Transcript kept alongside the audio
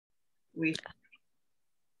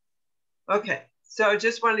Okay, so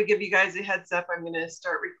just wanted to give you guys a heads up. I'm going to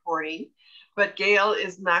start recording, but Gail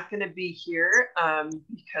is not going to be here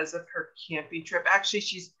because of her camping trip. Actually,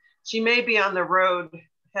 she may be on the road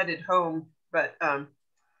headed home, but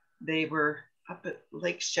they were up at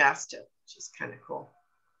Lake Shasta, which is kind of cool.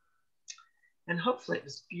 And hopefully it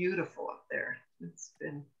was beautiful up there. It's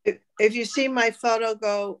been. If you see my photo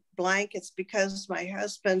go blank, it's because my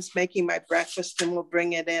husband's making my breakfast and we'll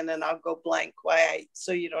bring it in and I'll go blank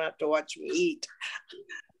so you don't have to watch me eat.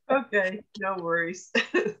 Okay, no worries.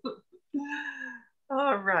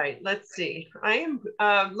 All right, let's see. I am,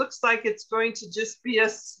 looks like it's going to just be a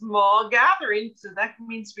small gathering. So that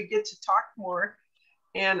means we get to talk more.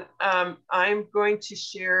 And I'm going to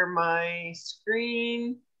share my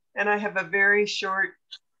screen and I have a very short,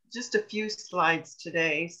 just a few slides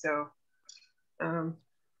today. So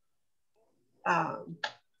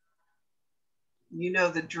you know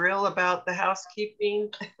the drill about the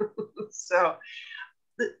housekeeping. So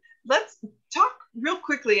let's talk real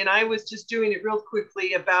quickly. And I was just doing it real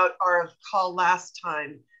quickly about our call last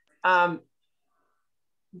time.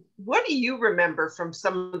 What do you remember from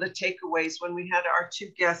some of the takeaways when we had our two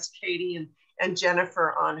guests, Katie and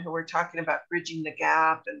Jennifer, on, who were talking about bridging the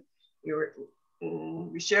gap, and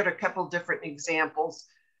we shared a couple different examples.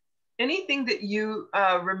 Anything that you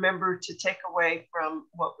remember to take away from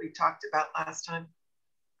what we talked about last time?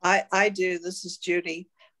 I do. This is Judy.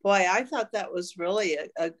 Boy, I thought that was really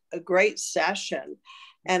a great session.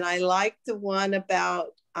 And I liked the one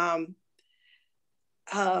about,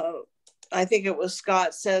 I think it was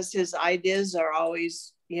Scott says his ideas are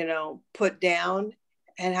always, put down,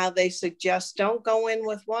 and how they suggest don't go in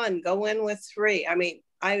with one, go in with three. I mean,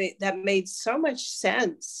 that made so much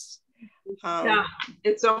sense. Yeah,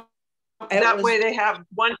 it's so that way they have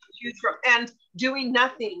one to choose from, and doing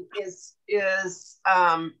nothing is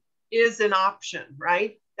an option,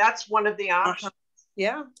 right? That's one of the options.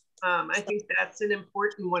 Yeah. I think that's an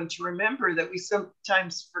important one to remember, that we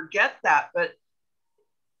sometimes forget that, but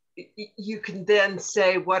you can then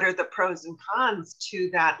say, what are the pros and cons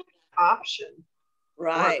to that option?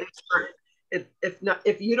 Right.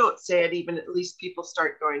 If you don't say it, even at least people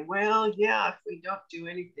start going, well, yeah, if we don't do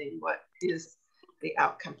anything, what is the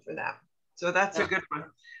outcome for that? So that's a good one.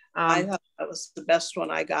 I thought that was the best one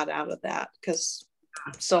I got out of that, because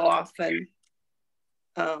so often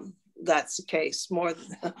that's the case.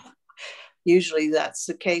 Usually that's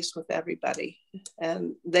the case with everybody,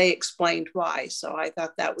 and they explained why. So I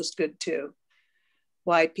thought that was good too,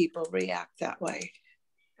 why people react that way.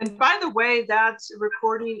 And by the way, that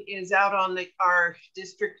recording is out on our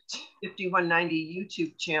District 5190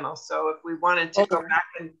 YouTube channel. So if we wanted to go back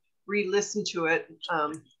and re-listen to it,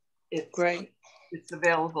 it's great. It's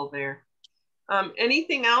available there.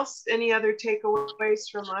 Anything else? Any other takeaways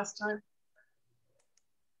from last time?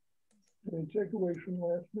 Any takeaways from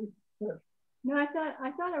last week? Yes. No, I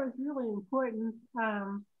thought it was really important,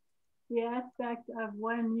 the aspect of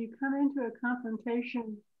when you come into a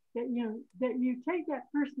confrontation, that you take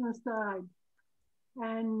that person aside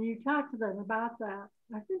and you talk to them about that.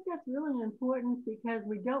 I think that's really important, because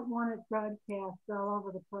we don't want it broadcast all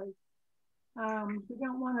over the place. We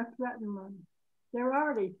don't want to threaten them. They're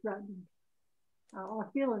already threatened or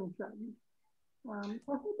feeling threatened. So I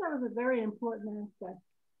think that was a very important aspect.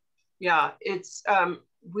 Yeah, it's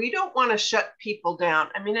we don't want to shut people down.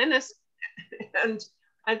 I mean, and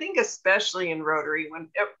I think especially in Rotary, when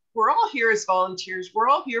we're all here as volunteers, we're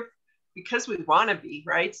all here because we want to be,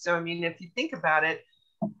 right? So, I mean, if you think about it,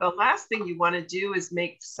 the last thing you want to do is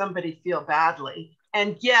make somebody feel badly.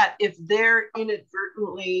 And yet, if they're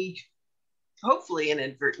inadvertently, hopefully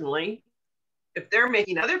inadvertently, if they're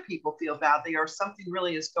making other people feel badly or something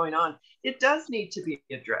really is going on, it does need to be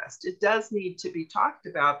addressed. It does need to be talked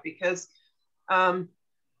about, because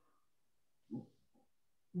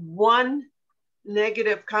one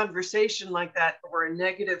negative conversation like that, or a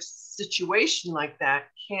negative situation like that,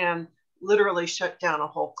 can literally shut down a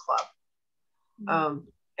whole club. Mm-hmm.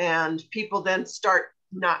 And people then start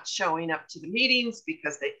not showing up to the meetings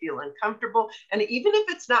because they feel uncomfortable. And even if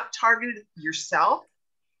it's not targeted at yourself,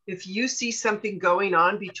 if you see something going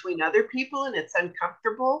on between other people and it's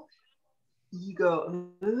uncomfortable, you go,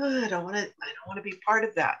 I don't want to be part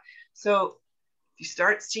of that. So if you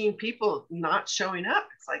start seeing people not showing up,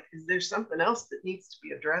 it's like, is there something else that needs to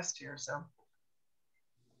be addressed here? So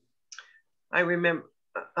I remember,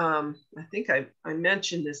 I think I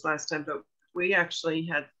mentioned this last time, but we actually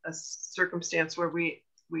had a circumstance where we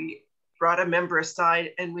brought a member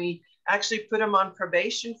aside and we actually put them on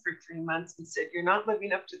probation for 3 months and said, you're not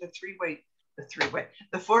living up to the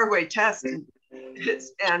four-way test. And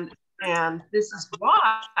this is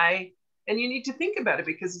why And you need to think about it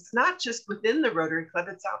because it's not just within the Rotary Club,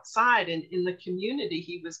 it's outside and in the community.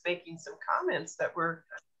 He was making some comments that were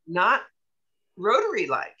not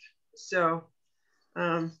Rotary-like. So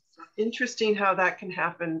interesting how that can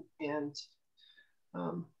happen. And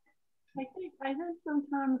I think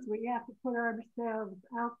sometimes we have to put ourselves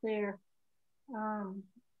out there.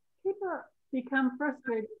 People become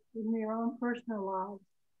frustrated in their own personal lives.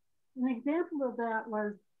 An example of that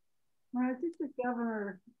was when I was district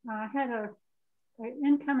governor, I had an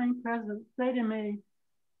incoming president say to me,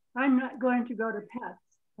 I'm not going to go to PETS.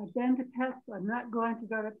 I've been to PETS, I'm not going to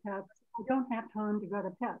go to PETS. I don't have time to go to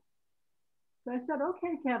PETS. So I said,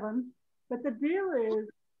 okay, Kevin, but the deal is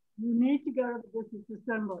you need to go to the district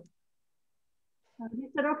assembly. And he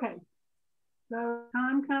said, okay. So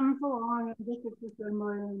time comes along at district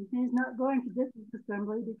assembly and he's not going to district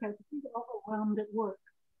assembly because he's overwhelmed at work.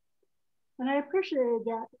 And I appreciated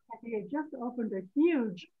that because he had just opened a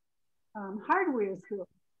huge hardware store.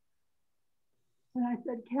 And I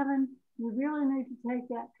said, Kevin, you really need to take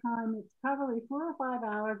that time. It's probably 4 or 5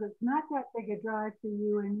 hours. It's not that big a drive for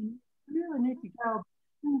you and you really need to go.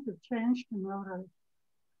 Things have changed from Rotary.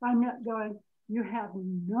 I'm not going. You have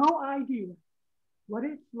no idea what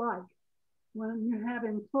it's like when you have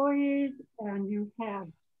employees and you have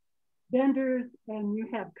vendors and you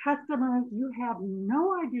have customers. You have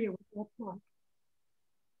no idea what that's like.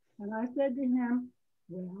 And I said to him,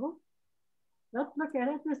 well, let's look at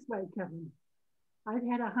it this way, Kevin. I've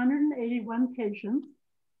had 181 patients.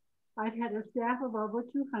 I've had a staff of over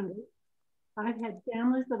 200. I've had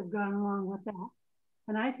families that have gone along with that.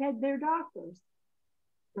 And I've had their doctors.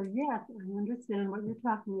 So yes, I understand what you're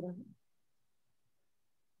talking about.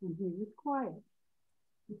 And he was quiet.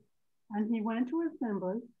 And he went to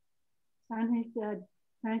assembly and he said,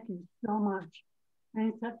 thank you so much.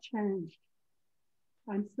 Things have changed.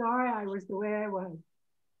 I'm sorry I was the way I was.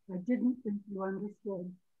 I didn't think you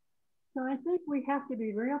understood. So I think we have to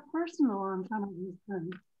be real personal on some of these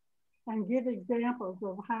things and give examples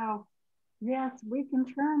of how, yes, we can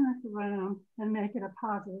turn this around and make it a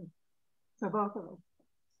positive for both of us.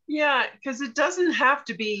 yeah, because it doesn't have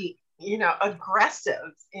to be, you know,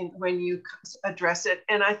 aggressive when you address it.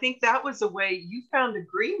 And I think that was a way you found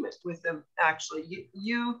agreement with him. Actually,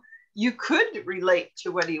 you could relate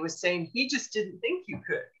to what he was saying. He just didn't think you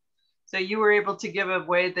could. So you were able to give a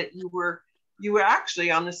way that you were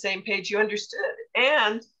actually on the same page. You understood.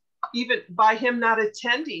 And even by him not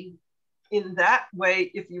attending in that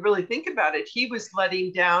way, if you really think about it, he was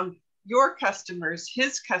letting down your customers,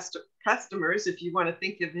 his customers, if you want to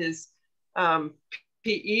think of his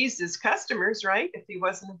PEs as customers, right? If he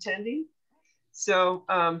wasn't attending. So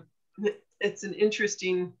it's an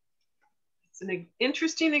interesting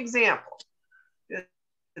example. It's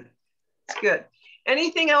good.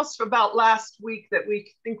 Anything else about last week that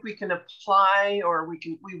we think we can apply or we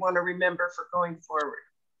want to remember for going forward?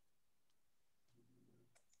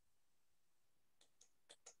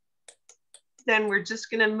 Then we're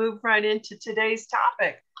just going to move right into today's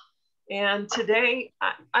topic. And today,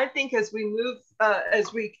 I think as we move,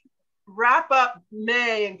 as we wrap up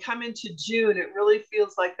May and come into June, it really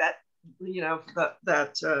feels like that, you know,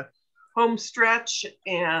 that home stretch.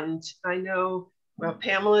 And I know, well,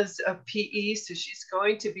 Pamela's a PE, so she's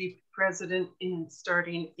going to be president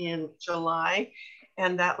starting in July.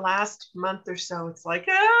 And that last month or so, it's like,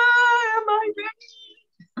 am I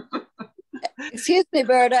ready? Excuse me,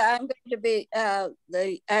 Berta, I'm going to be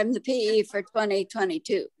I'm the PE for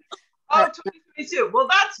 2022. Oh, 2022. Well,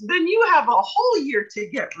 then you have a whole year to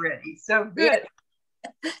get ready. So good.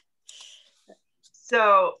 Yeah.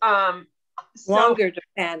 So longer to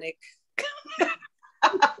panic. Well,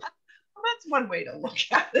 that's one way to look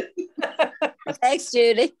at it. Thanks,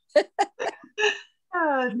 Judy.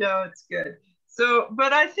 No, it's good. So,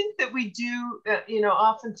 but I think that we do, you know,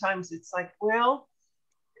 oftentimes it's like, well,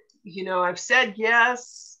 you know, I've said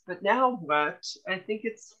yes, but now what? I think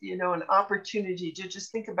it's, you know, an opportunity to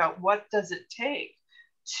just think about what does it take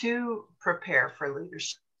to prepare for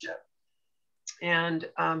leadership. And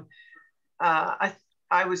I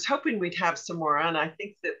was hoping we'd have some more on. I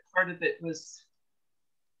think that part of it was,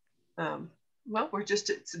 well,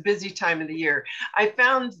 it's a busy time of the year. I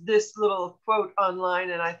found this little quote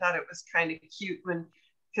online and I thought it was kind of cute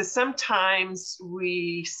because sometimes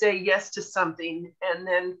we say yes to something and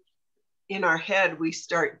then in our head, we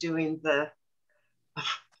start doing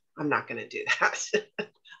I'm not going to do that.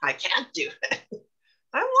 I can't do it.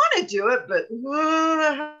 I want to do it, but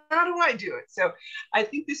how do I do it? So I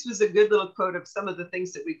think this was a good little quote of some of the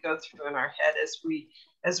things that we go through in our head as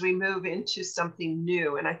we move into something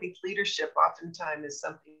new. And I think leadership oftentimes is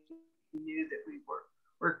something new that we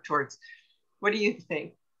work towards. What do you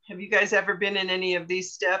think? Have you guys ever been in any of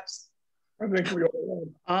these steps? I think we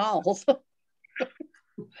all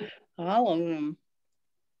All of them.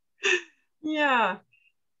 Yeah.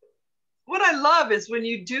 What I love is when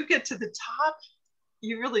you do get to the top,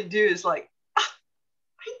 you really do is like, ah,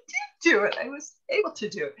 I did do it. I was able to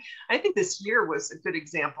do it. I think this year was a good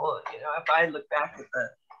example. You know, if I look back at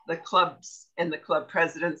the clubs and the club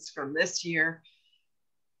presidents from this year,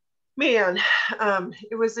 man,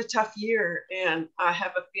 it was a tough year. And I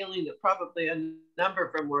have a feeling that probably a number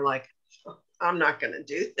of them were like, oh, I'm not going to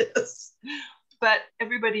do this. But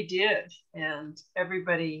everybody did, and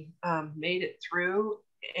everybody made it through.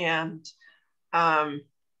 And I'm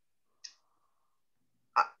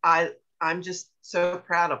just so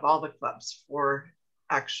proud of all the clubs for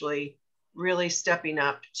actually really stepping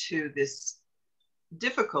up to this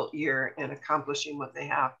difficult year and accomplishing what they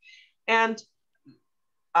have. And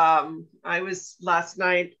I was last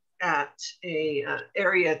night at a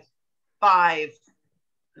Area 5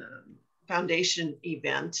 foundation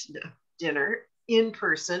event dinner in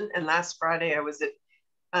person, and last Friday I was at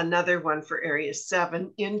another one for Area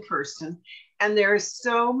 7 in person, and there's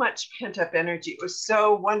so much pent-up energy. It was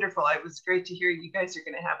so wonderful. It was great to hear you guys are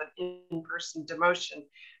going to have an in-person demotion,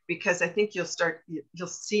 because I think you'll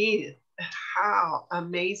see how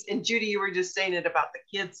amazing. And Judy, you were just saying it about the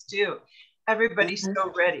kids too. Everybody's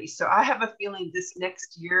so ready. So I have a feeling this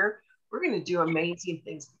next year we're going to do amazing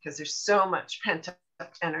things, because there's so much pent-up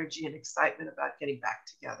energy and excitement about getting back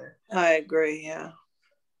together. I agree, yeah.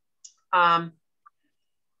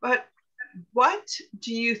 But what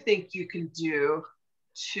do you think you can do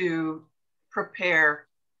to prepare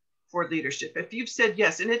for leadership? If you've said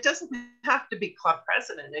yes, and it doesn't have to be club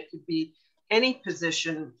president, it could be any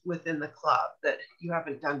position within the club that you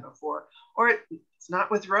haven't done before, or it's not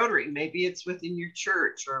with Rotary, maybe it's within your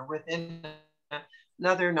church or within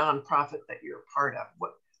another nonprofit that you're a part of.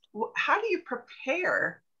 How do you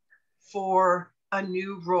prepare for a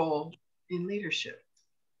new role in leadership?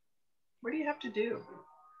 What do you have to do?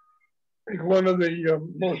 I think one of the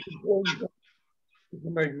most important things is to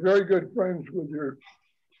make very good friends with your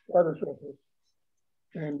predecessors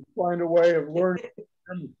and find a way of learning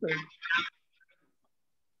their mistakes.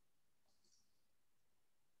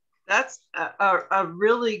 That's a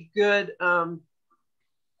really good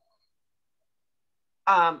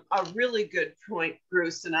point,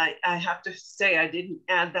 Bruce. And I have to say, I didn't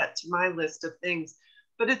add that to my list of things,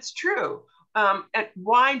 but it's true. And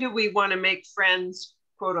why do we want to make friends,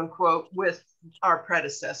 quote unquote, with our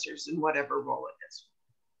predecessors in whatever role it is?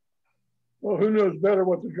 Well, who knows better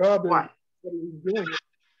what the job is? Why? What he's doing.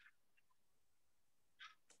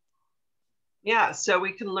 Yeah, so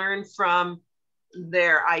we can learn from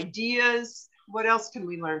their ideas. What else can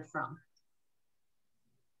we learn from?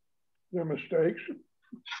 Their mistakes.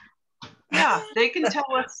 Yeah, they can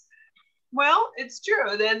tell us. Well, it's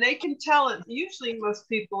true. Then they can tell it. Usually most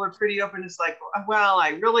people are pretty open. It's like, well, I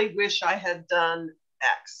really wish I had done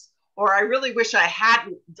X, or I really wish I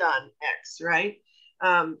hadn't done X, right?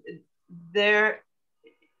 I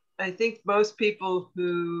think most people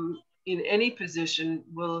who in any position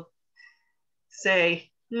will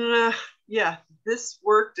say, yeah, this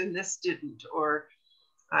worked and this didn't, or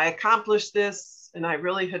I accomplished this and I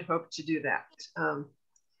really had hoped to do that.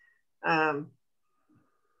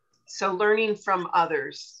 So learning from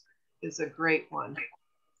others is a great one.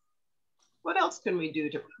 What else can we do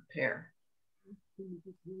to prepare?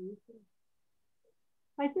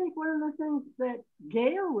 I think one of the things that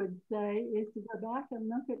Gail would say is to go back and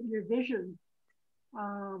look at your vision.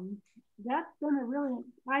 That's been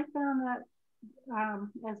I found that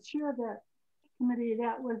as chair of that committee,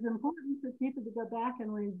 that was important for people to go back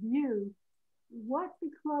and review what the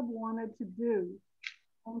club wanted to do,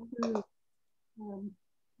 and to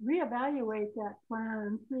reevaluate that plan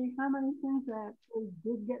and see how many things actually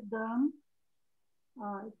did get done.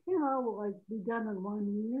 It can't always be done in 1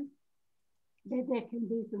 year. There can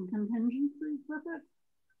be some contingencies with it,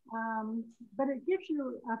 but it gives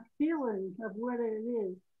you a feeling of what it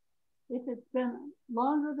is. If it's been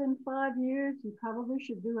longer than 5 years, you probably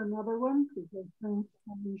should do another one, because things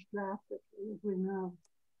change drastically, as we know.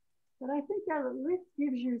 But I think that at least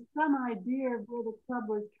gives you some idea of where the club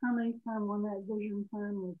was coming from when that vision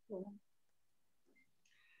plan was done.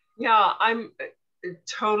 Yeah, I'm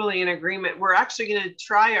totally in agreement. We're actually going to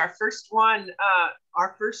try our first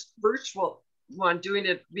virtual one, doing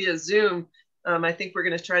it via Zoom. I think we're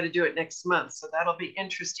going to try to do it next month. So that'll be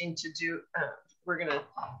interesting to do. We're going to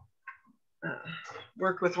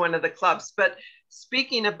work with one of the clubs. But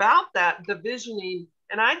speaking about that, the visioning,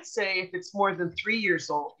 and I'd say if it's more than 3 years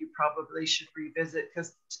old, you probably should revisit,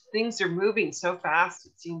 because things are moving so fast,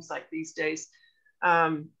 it seems like these days.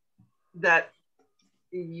 that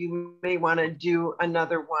you may want to do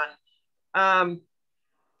another one.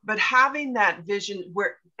 But having that vision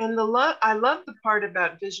where, and I love the part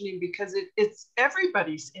about visioning because it's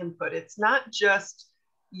everybody's input. It's not just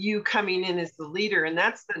you coming in as the leader. And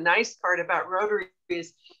that's the nice part about Rotary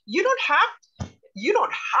is you don't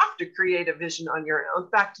have to create a vision on your own. In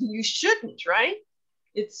fact, you shouldn't, right?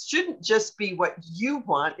 It shouldn't just be what you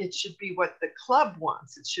want. It should be what the club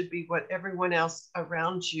wants. It should be what everyone else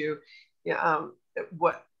around you,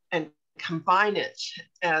 and combine it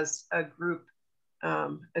as a group,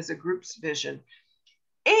 as a group's vision.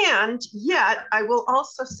 And yet, I will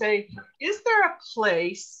also say, is there a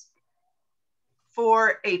place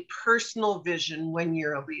for a personal vision when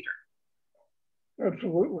you're a leader?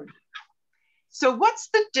 Absolutely. So what's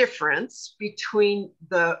the difference between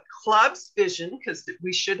the club's vision, because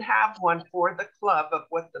we should have one for the club of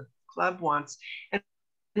what the club wants, and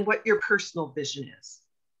what your personal vision is?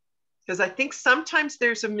 Because I think sometimes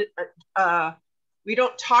there's we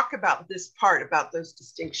don't talk about this part, about those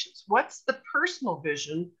distinctions. What's the personal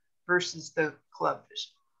vision versus the club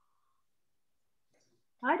vision?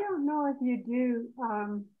 I don't know if you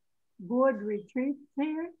do board retreats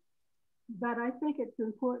here, but I think it's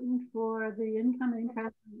important for the incoming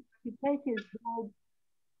president to take his board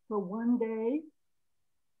for one day,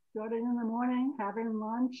 starting in the morning, having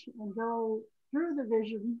lunch, and go through the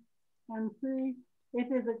vision and see if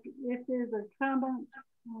there's a common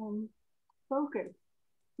focus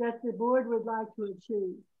that the board would like to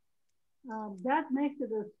achieve. That makes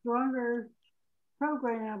it a stronger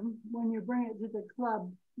program when you bring it to the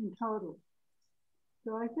club in total.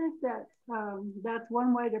 So I think that that's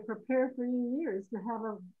one way to prepare for your years, to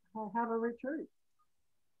have a retreat.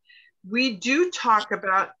 We do talk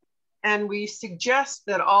about, and we suggest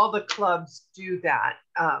that all the clubs do that,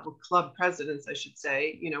 club presidents, I should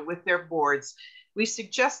say, with their boards. We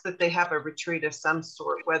suggest that they have a retreat of some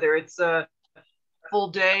sort, whether it's a full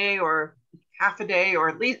day or half a day, or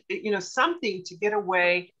at least, something to get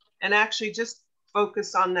away and actually just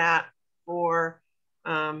focus on that for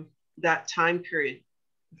that time period,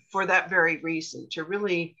 for that very reason, to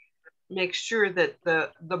really make sure that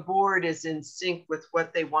the board is in sync with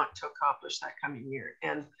what they want to accomplish that coming year.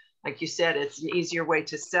 And like you said, it's an easier way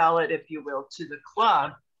to sell it, if you will, to the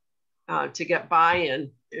club, to get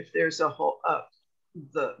buy-in if there's a whole,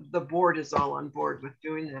 the board is all on board with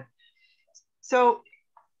doing that. So,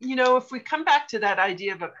 if we come back to that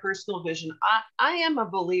idea of a personal vision, I am a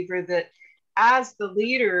believer that as the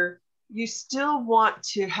leader, you still want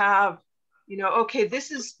to have, okay,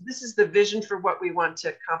 this is the vision for what we want to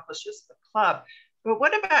accomplish as the club. But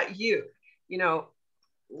what about you?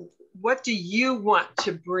 What do you want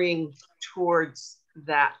to bring towards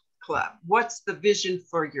that club? What's the vision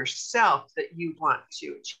for yourself that you want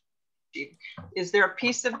to achieve? Is there a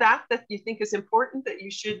piece of that you think is important that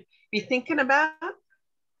you should be thinking about?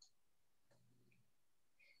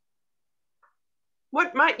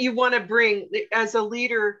 What might you want to bring as a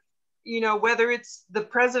leader, whether it's the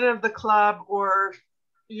president of the club or,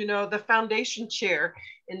 the foundation chair,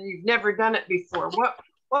 and you've never done it before?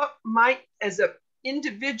 What might, as an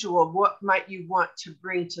individual, what might you want to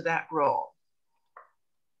bring to that role?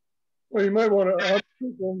 Well, you might want to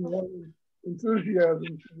enthusiasm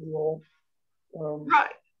to the role. Right.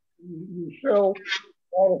 You sell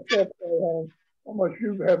all the stuff how much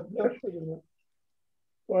you have invested in it.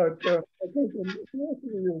 But I think in answer to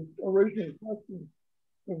your original question,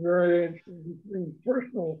 the variation between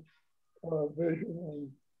personal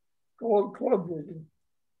vision and club vision,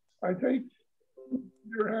 I think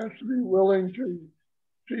there has to be willing to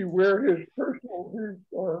see where his personal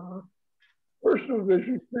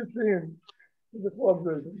vision fits in to the club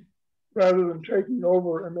vision, rather than taking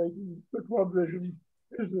over and making the club vision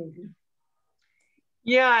his vision.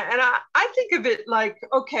 Yeah, and I think of it like,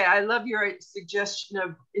 okay, I love your suggestion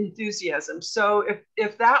of enthusiasm. So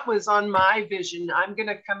if that was on my vision, I'm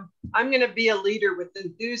gonna be a leader with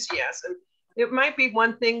enthusiasm. It might be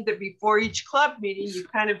one thing that before each club meeting, you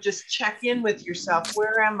kind of just check in with yourself.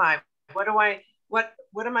 Where am I? What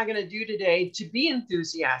am I gonna do today to be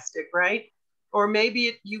enthusiastic, right? Or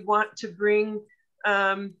maybe you want to bring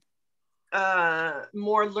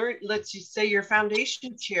more let's just say your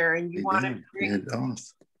foundation chair, and you want to bring it off.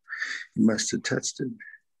 You must have touched it.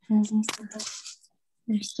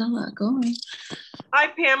 You're still not going. Hi,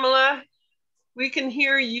 Pamela. We can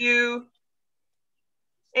hear you.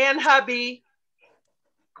 And hubby.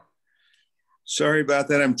 Sorry about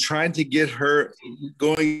that. I'm trying to get her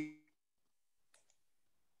going.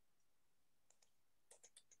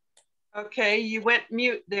 Okay, you went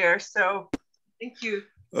mute there, so I think you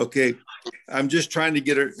Okay, I'm just trying to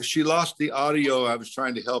get her. She lost the audio. I was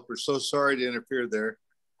trying to help her. So sorry to interfere there.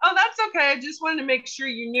 Oh, that's okay. I just wanted to make sure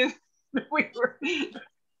you knew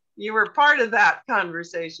you were part of that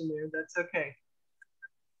conversation there. That's okay.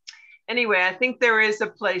 Anyway, I think there is a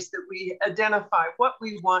place that we identify what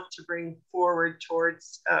we want to bring forward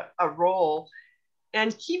towards a role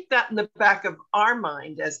and keep that in the back of our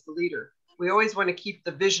mind as the leader. We always want to keep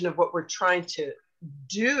the vision of what we're trying to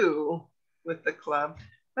do with the club.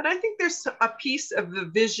 But I think there's a piece of the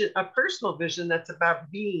vision, a personal vision that's about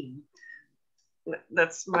being.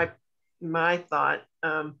 That's my thought.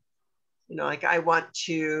 You know, like I want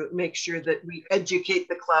to make sure that we educate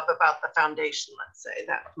the club about the foundation, let's say.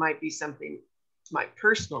 That might be something my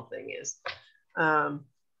personal thing is.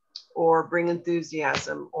 Or bring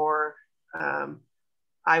enthusiasm, or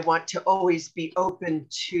I want to always be open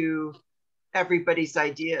to everybody's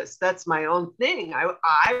ideas. That's my own thing.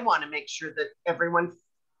 I want to make sure that everyone,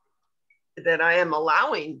 that I am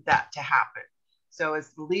allowing that to happen. So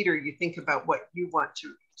as the leader, you think about what you want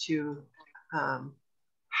to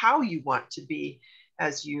how you want to be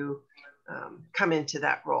as you come into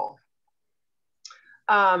that role.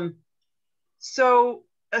 So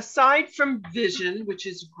aside from vision, which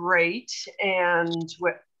is great, and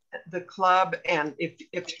what the club, and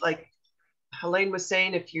if like Helene was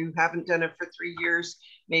saying, if you haven't done it for 3 years,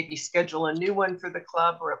 maybe schedule a new one for the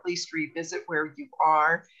club, or at least revisit where you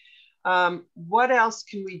are. What else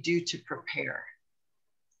can we do to prepare?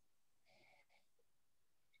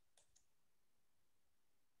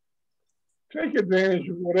 Take advantage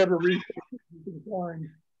of whatever resources you can find.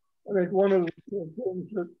 I think one of the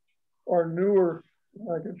things that are newer,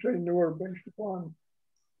 I can say newer based upon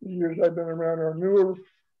the years I've been around, are newer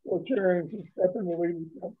Rotarians who step into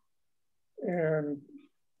leadership. And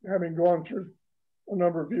having gone through a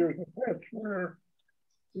number of years of PETS where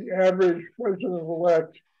the average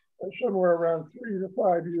president-elect is somewhere around 3 to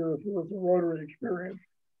 5 years worth of Rotary experience.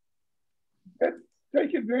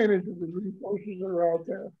 Take advantage of the resources that are out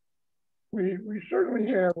there. We certainly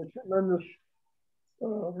have a tremendous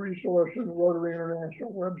resource in the Rotary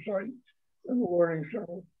International website and the Learning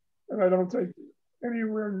Center. And I don't think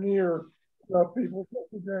anywhere near enough people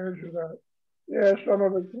take advantage of that. Yeah, some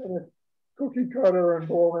of it's kind of cookie cutter and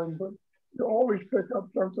boring, but you always pick up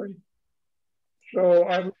something. So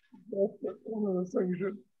I would suggest that one of the things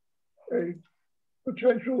that a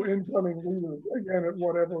potential incoming leader, again, at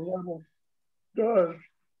whatever level, does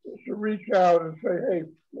is to reach out and say, hey,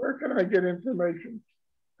 where can I get information?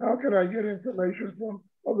 How can I get information from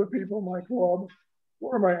other people in my club? Who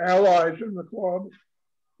are my allies in the club?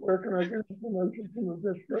 Where can I get information from the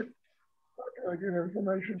district? How can I get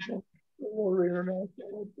information from the Rotary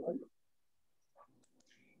International website?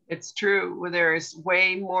 It's true. There is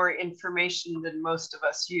way more information than most of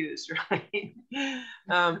us use, right?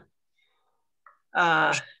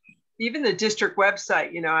 Even the district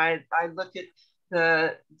website, you know, I look at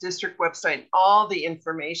the district website, all the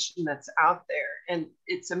information that's out there, and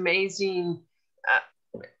it's amazing.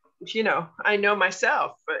 You know, I know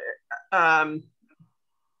myself, but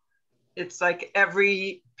it's like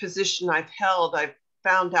every position I've held, I've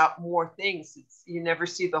found out more things. You never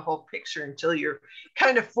see the whole picture until you're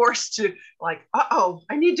kind of forced to, like, uh-oh,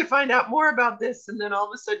 I need to find out more about this. And then all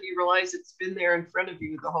of a sudden you realize it's been there in front of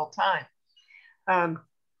you the whole time.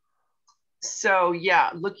 So yeah,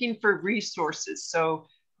 looking for resources. So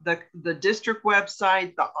the district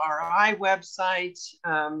website, the RI website,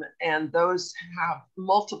 and those have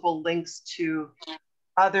multiple links to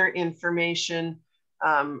other information.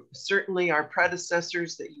 Certainly our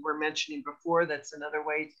predecessors that you were mentioning before, that's another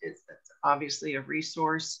way, that's obviously a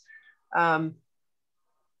resource.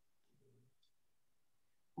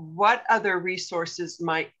 What other resources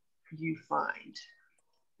might you find?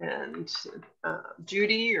 And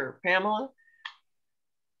Judy or Pamela,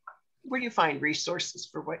 where do you find resources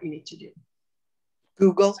for what you need to do?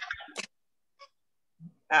 Google.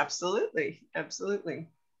 Absolutely, absolutely.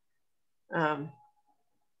 I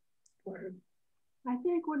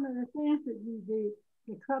think one of the things that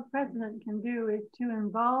the club president can do is to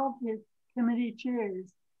involve his committee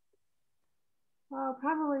chairs.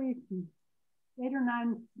 Probably 8 or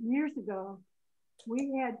 9 years ago,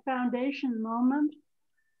 we had foundation moment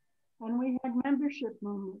and we had membership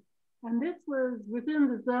moment. And this was within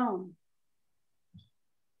the zone.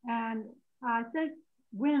 And I think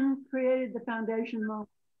Wynn created the foundation moment.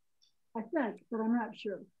 I think, but I'm not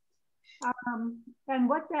sure. And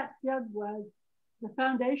what that did was the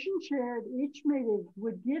foundation chair at each meeting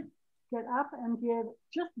would get up and give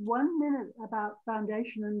just 1 minute about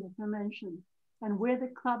foundation information and where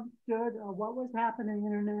the club stood or what was happening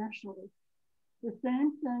internationally. The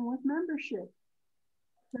same thing with membership.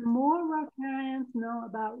 the more Rotarians know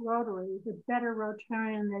about Rotary, the better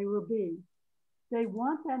Rotarian they will be. They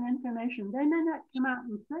want that information. They may not come out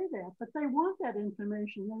and say that, but they want that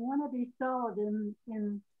information. They want to be solid in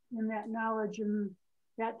that knowledge and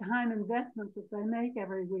that time investment that they make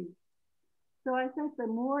every week. So I think the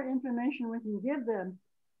more information we can give them,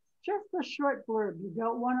 just a short blurb. You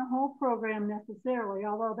don't want a whole program necessarily,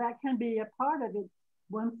 although that can be a part of it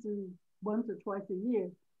once or twice a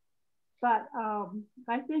year. But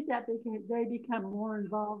I think that they become more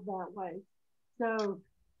involved that way. So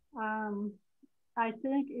I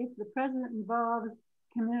think if the president involves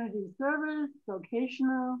community service,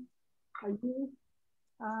 vocational, youth,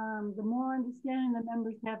 the more understanding the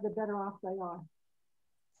members have, the better off they are.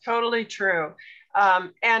 Totally true.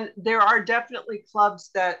 And there are definitely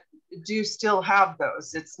clubs that do still have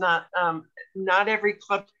those. It's not, not every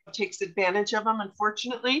club takes advantage of them,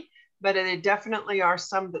 unfortunately, but there definitely are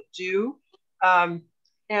some that do.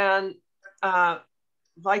 And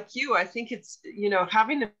like you, I think it's, you know,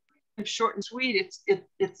 having them short and sweet,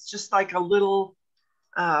 it's just like a little,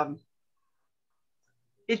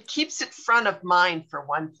 it keeps it front of mind for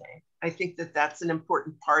one thing. I think that that's an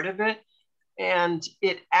important part of it. And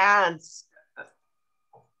it adds,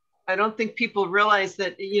 I don't think people realize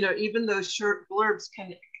that, you know, even those short blurbs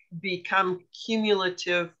can become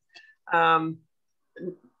cumulative,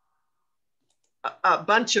 a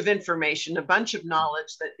bunch of information, a bunch of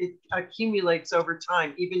knowledge that it accumulates over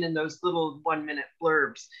time, even in those little 1-minute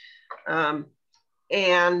blurbs.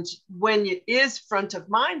 And when it is front of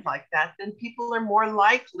mind like that, then people are more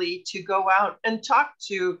likely to go out and talk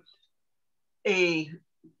to a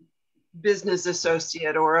business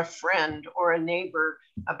associate or a friend or a neighbor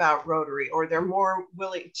about Rotary, or they're more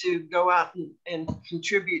willing to go out and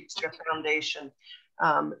contribute to a foundation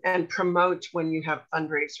and promote when you have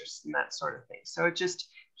fundraisers and that sort of thing. So it just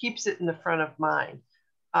keeps it in the front of mind.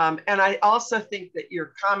 And I also think that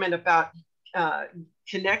your comment about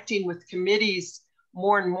connecting with committees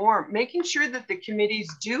more and more, making sure that the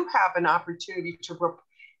committees do have an opportunity to,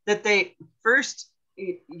 that they first,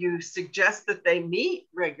 you suggest that they meet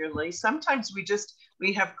regularly. Sometimes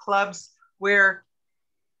we have clubs where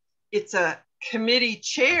it's a committee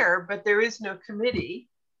chair, but there is no committee.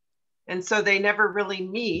 And so they never really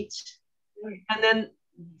meet. And then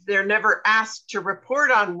they're never asked to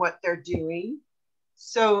report on what they're doing.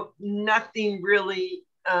 So nothing really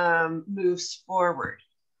moves forward.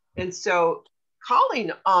 And so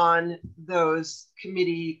calling on those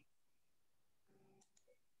committees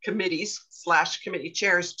 / committee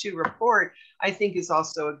chairs to report, I think is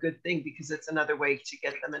also a good thing, because it's another way to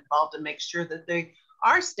get them involved and make sure that they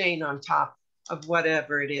are staying on top of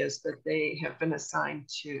whatever it is that they have been assigned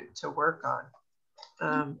to work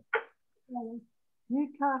on. You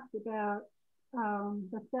talked about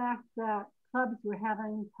the fact that clubs were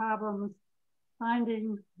having problems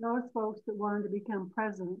finding those folks that wanted to become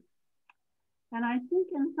president. And I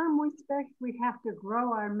think in some respects, we have to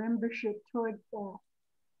grow our membership towards that.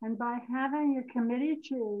 And by having a committee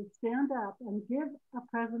chair stand up and give a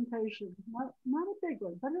presentation, not a big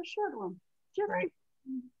one, but a short one, just right,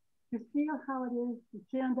 to feel how it is to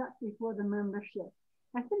stand up before the membership.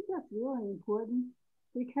 I think that's really important,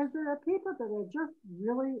 because there are people that are just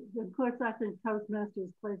really, of course, I think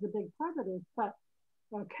Toastmasters plays a big part of this, but,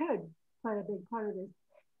 or could play a big part of this.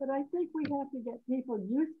 But I think we have to get people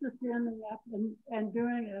used to standing up and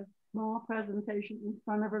doing a small presentation in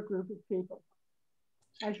front of a group of people.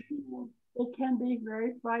 As you know, it can be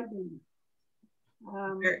very frightening.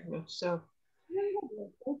 Very much so.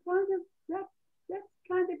 That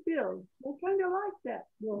kind of builds. They kind of like that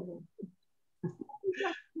building.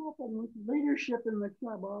 That's happened with leadership in the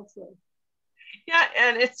club also. Yeah,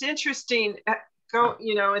 and it's interesting.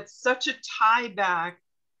 You know, it's such a tie back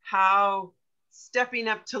how stepping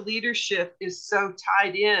up to leadership is so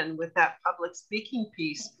tied in with that public speaking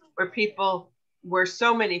piece, where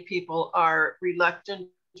so many people are reluctant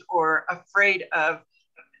or afraid of,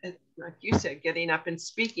 like you said, getting up and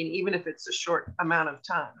speaking, even if it's a short amount of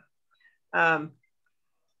time.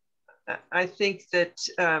 I think that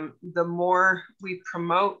the more we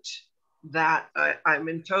promote that, I'm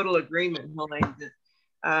in total agreement, Helene,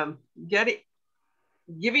 that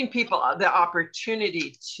giving people the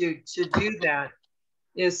opportunity to do that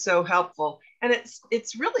is so helpful. And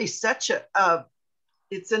it's really such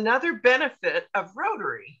it's another benefit of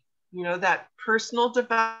Rotary, you know, that personal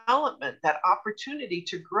development, that opportunity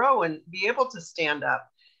to grow and be able to stand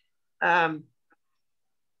up. I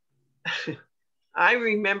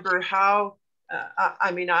remember how,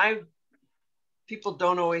 people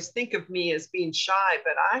don't always think of me as being shy,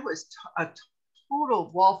 but I was a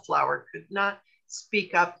total wallflower, could not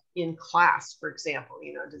speak up in class, for example.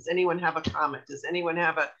 You know, does anyone have a comment? Does anyone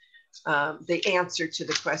have the answer to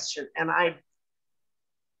the question? And I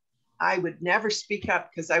would never speak up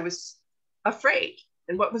because I was afraid.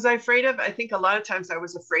 And what was I afraid of? I think a lot of times I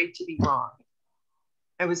was afraid to be wrong.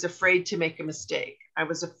 I was afraid to make a mistake. I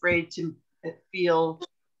was afraid to feel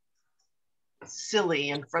silly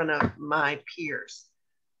in front of my peers.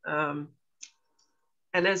 And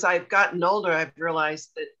as I've gotten older, I've realized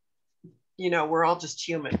that, you know, we're all just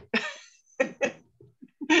human.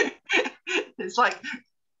 It's like,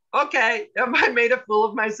 okay, I made a fool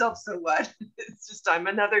of myself, so what? It's just, I'm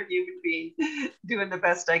another human being doing the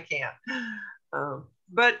best I can.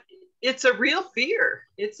 But it's a real fear.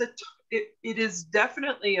 It is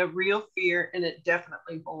definitely a real fear, and it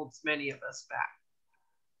definitely holds many of us back.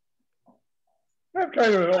 I have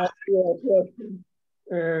kind of an off-the-wall question,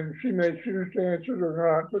 and she may choose to answer it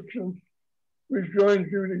or not, but since we've joined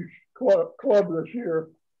Judy's club this year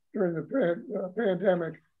during the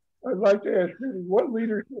pandemic, I'd like to ask Judy, what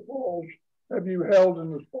leadership roles have you held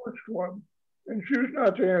in the sports club? And choose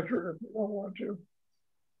not to answer it if you don't want to.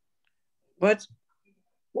 What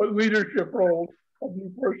leadership roles have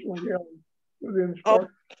you personally held within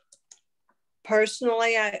sports?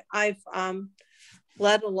 Personally, I've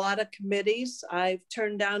led a lot of committees. I've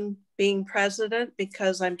turned down being president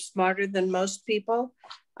because I'm smarter than most people.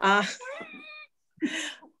 Not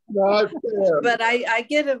fair. But I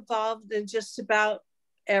get involved in just about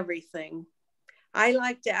everything. I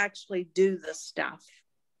like to actually do the stuff,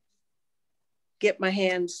 get my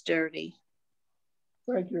hands dirty.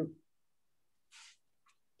 Thank you.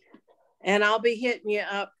 And I'll be hitting you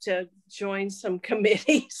up to join some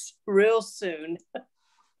committees real soon,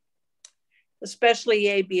 especially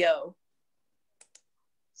ABO.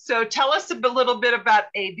 So tell us a little bit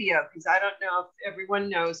about ABO, because I don't know if everyone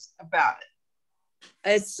knows about it.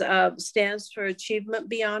 It stands for Achievement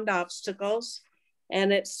Beyond Obstacles,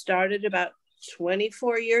 and it started about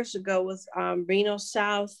 24 years ago with Reno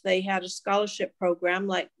South. They had a scholarship program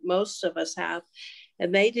like most of us have,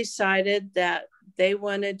 and they decided that they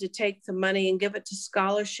wanted to take the money and give it to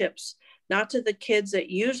scholarships, not to the kids that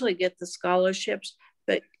usually get the scholarships,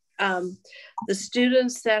 but the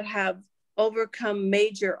students that have overcome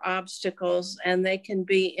major obstacles, and they can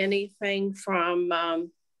be anything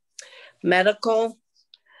from medical,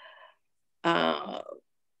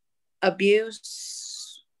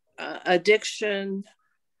 abuse, addiction,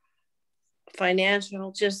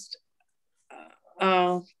 financial, just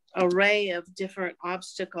array of different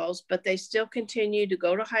obstacles, but they still continue to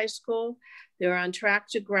go to high school. They're on track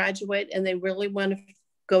to graduate, and they really want to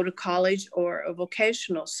go to college or a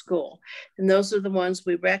vocational school. And those are the ones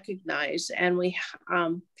we recognize. And we,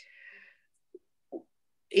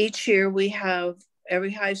 each year we have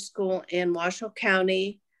every high school in Washoe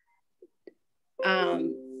County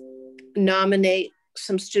nominate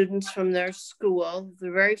some students from their school.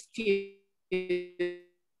 The very few.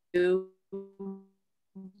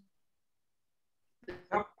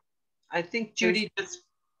 I think Judy just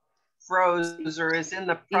froze or is in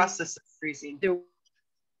the process of freezing.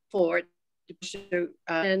 For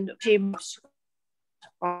and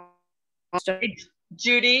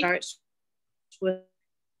Judy, starts with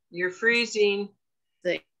you're freezing.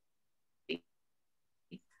 They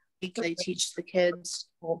teach the kids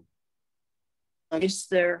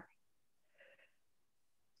their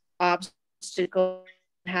obstacle,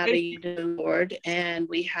 how to use the board, and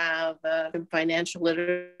we have financial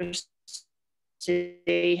literacy,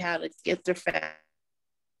 how to get their fast,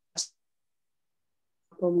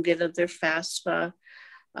 get their FAFSA,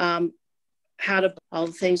 how to, all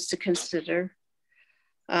the things to consider.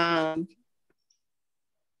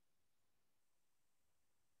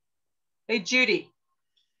 Hey, Judy,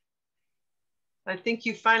 I think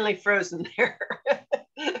you finally frozen there.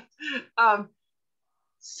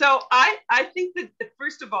 So I think that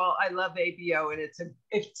first of all, I love ABO, and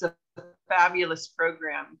it's a fabulous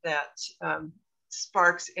program that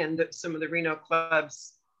Sparks and some of the Reno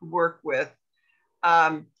clubs work with.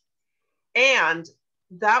 And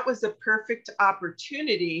that was a perfect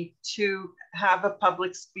opportunity to have a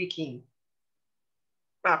public speaking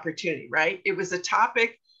opportunity, right? It was a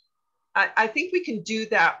topic. I think we can do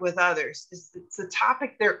that with others. It's a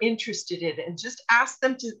topic they're interested in, and just ask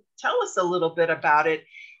them to tell us a little bit about it.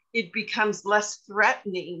 It becomes less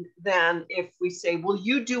threatening than if we say, will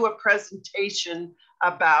you do a presentation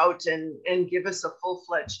about and give us a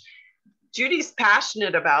full-fledged. Judy's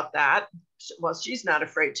passionate about that. Well, she's not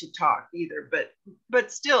afraid to talk either,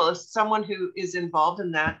 but still, as someone who is involved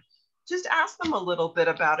in that, just ask them a little bit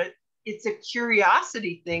about it. It's a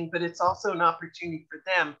curiosity thing, but it's also an opportunity for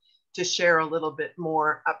them to share a little bit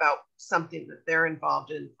more about something that they're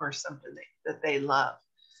involved in or something that they love.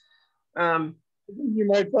 You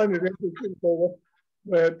might find it interesting, Paula,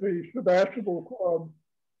 that the Sebastopol Club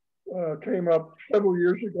came up several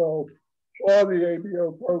years ago, saw the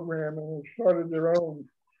ABO program and started their own.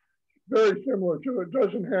 Very similar to it.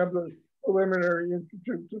 Doesn't have the preliminary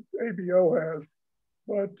institutes that ABO has,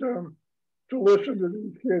 but to listen to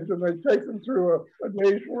these kids, and they take them through a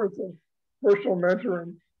day's worth of personal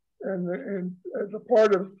mentoring, and as a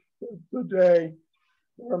part of the day,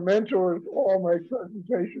 our mentors all make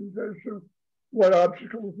presentations as to what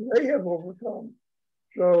obstacles they have overcome.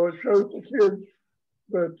 So it shows the kids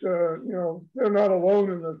that you know, they're not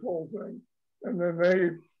alone in this whole thing. And then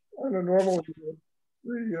they, on a normal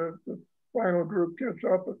year, the final group gets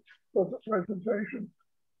up and does a presentation.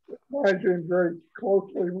 It ties in very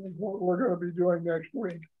closely with what we're going to be doing next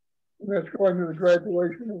week. And that's going to the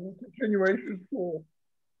graduation of the continuation school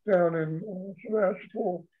down in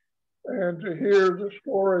Sebastopol. And to hear the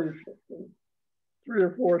stories of the 3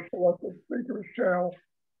 or 4 selected speakers tell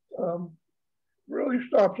really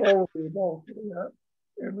stops all of the adults in that,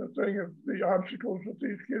 in the thing of the obstacles that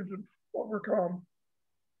these kids have overcome.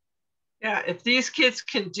 Yeah, if these kids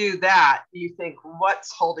can do that, you think,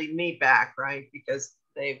 what's holding me back, right? Because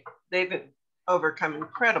they've overcome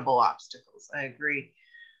incredible obstacles. I agree.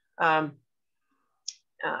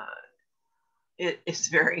 It's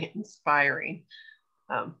very inspiring,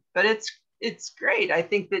 but it's great. I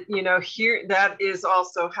think that, you know, here, that is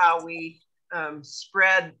also how we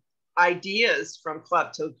spread ideas from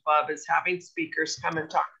club to club, is having speakers come and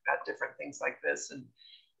talk about different things like this, and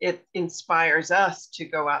it inspires us to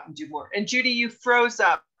go out and do more. And Judy, you froze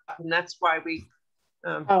up, and that's why we.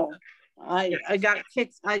 I got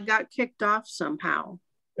kicked off somehow.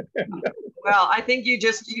 Well, I think you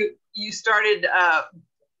started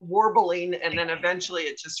warbling, and then eventually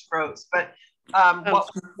it just froze. But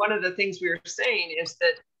one of the ththings we were saying is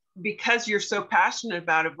that because you're so passionate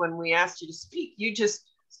about it, when we asked you to speak, you just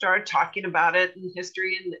started talking about it and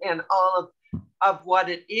history and all of what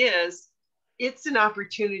it is. It's an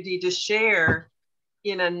opportunity to share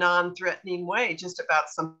in a non-threatening way, just about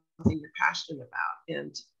something you're passionate about.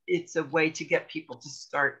 And it's a way to get people to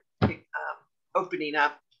start opening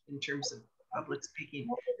up in terms of public speaking.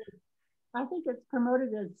 I think it's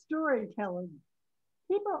promoted as storytelling.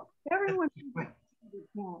 Everyone can. If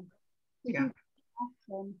you ask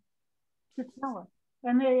them to tell it.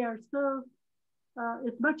 And they are so,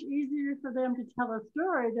 it's much easier for them to tell a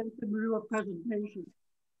story than to do a presentation.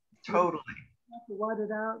 Totally. You have to write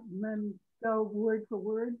it out and then go word for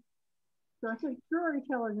word. So I think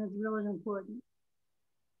storytelling is really important.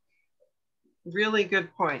 Really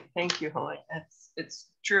good point. Thank you, Holly. It's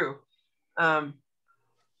true. I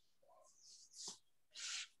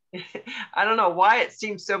don't know why it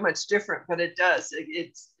seems so much different, but it does.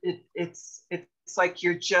 It's like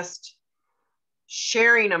you're just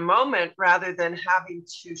sharing a moment rather than having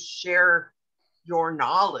to share your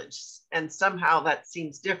knowledge, and somehow that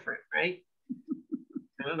seems different, right?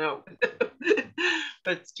 I don't know,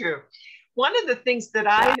 but it's true. One of the things that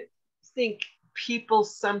I think people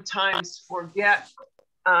sometimes forget,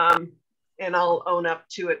 and I'll own up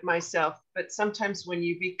to it myself, but sometimes when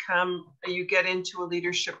you get into a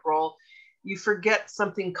leadership role, you forget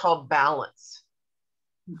something called balance.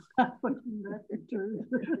 What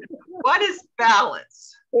is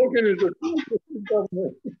balance?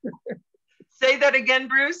 Say that again,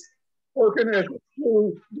 Bruce. Working as a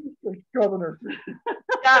governor.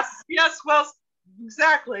 Yes, well,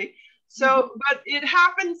 exactly. So, but it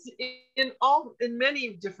happens in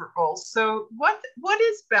many different roles. So what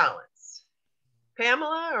is balance?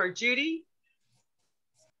 Pamela or Judy?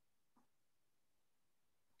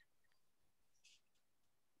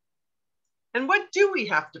 And what do we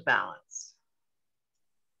have to balance?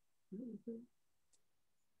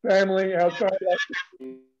 Family, outside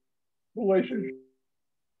relationship.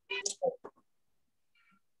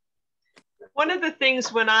 One of the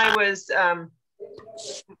things when I was a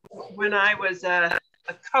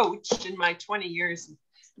coach in my 20 years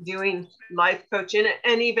doing life coaching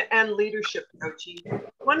and leadership coaching,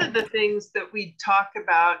 one of the things that we talk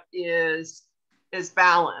about is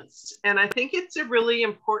balance. And I think it's a really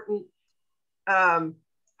important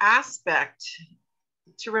aspect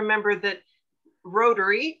to remember that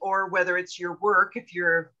Rotary, or whether it's your work, if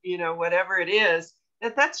you're, whatever it is,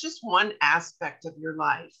 that's just one aspect of your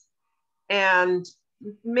life. And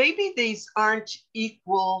maybe these aren't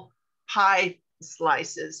equal pie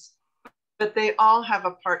slices, but they all have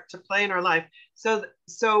a part to play in our life. So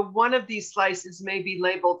one of these slices may be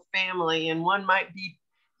labeled family, and one might be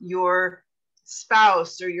your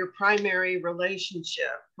spouse or your primary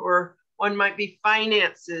relationship, or one might be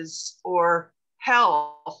finances or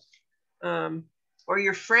health, or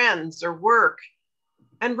your friends or work.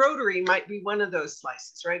 And Rotary might be one of those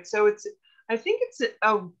slices, right? So I think it's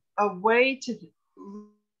a way to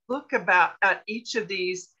look at each of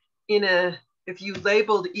these if you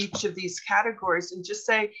labeled each of these categories and just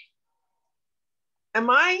say, am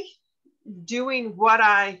I doing what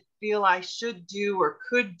I feel I should do or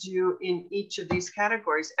could do in each of these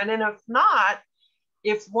categories? And then if not,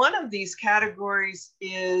 if one of these categories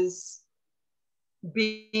is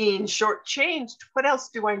being shortchanged, what else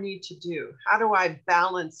do I need to do? How do I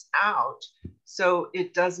balance out so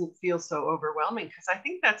it doesn't feel so overwhelming? Because I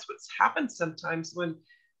think that's what's happened sometimes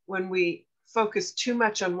when we focus too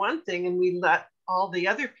much on one thing and we let all the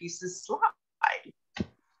other pieces slide.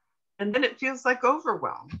 And then it feels like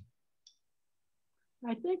overwhelm.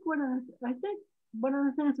 I think one of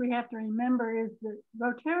the things we have to remember is that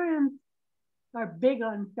Rotarians are big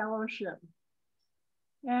on fellowship.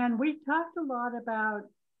 And we talked a lot about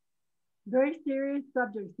very serious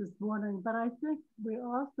subjects this morning, but I think we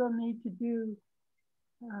also need to do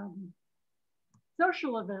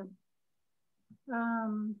social events.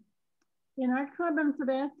 In our club in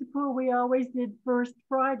Sebastopol, we always did First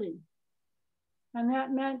Friday. And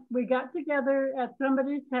that meant we got together at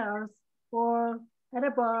somebody's house or at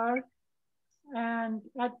a bar, and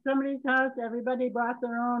at somebody's house, everybody brought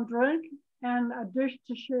their own drink and a dish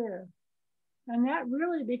to share. And that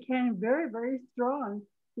really became very, very strong,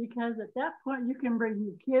 because at that point you can bring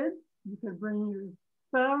your kids, you can bring your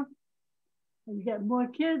spouse, and you get more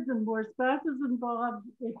kids and more spouses involved.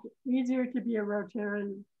 It's easier to be a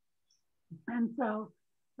Rotarian. And so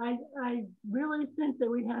I really think that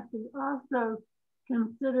we have to also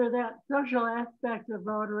consider that social aspect of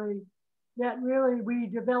Rotary, that really we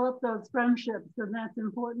develop those friendships, and that's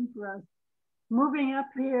important for us. Moving up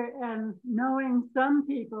here and knowing some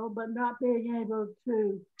people, but not being able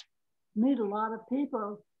to meet a lot of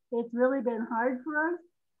people, it's really been hard for us.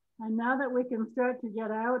 And now that we can start to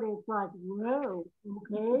get out, it's like, whoa,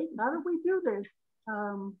 okay, how do we do this?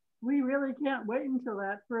 We really can't wait until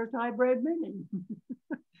that first hybrid meeting.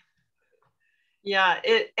 Yeah,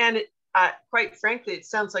 quite frankly, it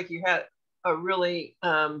sounds like you had a really,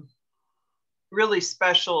 really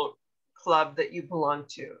special club that you belong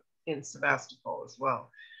to in Sebastopol as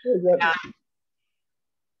well.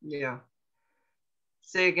 Yeah.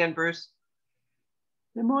 Say again, Bruce.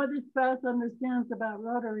 The more the spouse understands about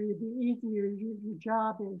Rotary, the easier your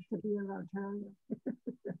job is to be a Rotarian.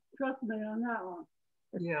 Trust me on that one.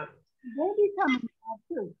 Yeah. They become involved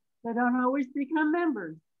too. They don't always become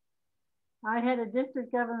members. I had a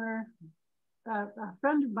district governor, a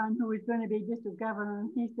friend of mine who was going to be district governor,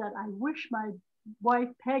 and he said, I wish my wife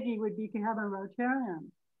Peggy would become a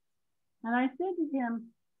Rotarian. And I said to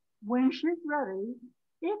him, when she's ready,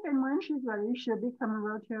 if and when she's ready, she'll become a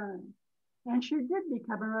Rotarian. And she did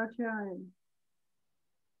become a Rotarian.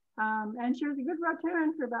 And she was a good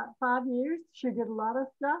Rotarian for about 5 years. She did a lot of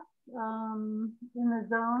stuff in the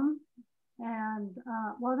zone, and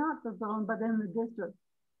well, not the zone, but in the district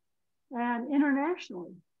and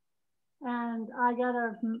internationally. And I got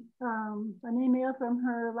an email from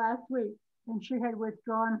her last week, and she had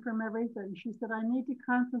withdrawn from everything. She said, I need to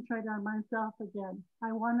concentrate on myself again.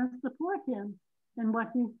 I want to support him in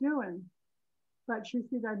what he's doing. But she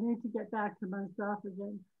said, I need to get back to myself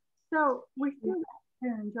again. So we see that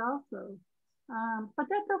change also. But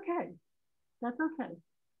that's okay. That's okay.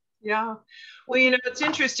 Yeah. Well, you know, it's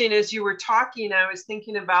interesting, as you were talking, I was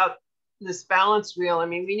thinking about this balance wheel. I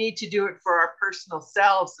mean, we need to do it for our personal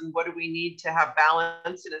selves, and what do we need to have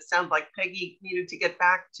balance? And it sounds like Peggy needed to get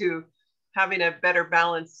back to having a better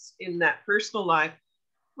balance in that personal life.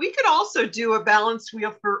 We could also do a balance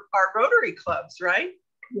wheel for our Rotary clubs, right?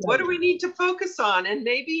 Yeah. What do we need to focus on? And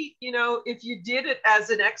maybe, you know, if you did it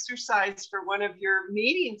as an exercise for one of your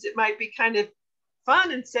meetings, it might be kind of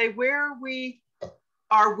fun, and say, where are we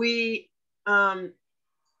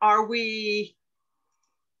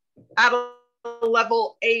at a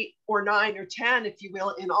level 8 or 9 or 10, if you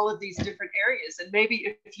will, in all of these different areas? And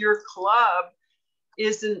maybe if your club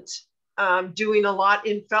isn't doing a lot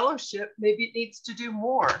in fellowship, maybe it needs to do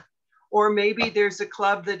more. Or maybe there's a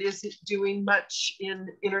club that isn't doing much in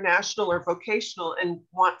international or vocational and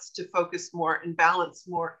wants to focus more and balance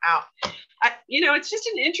more out. You know, it's just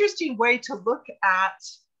an interesting way to look at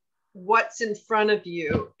what's in front of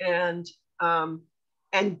you, and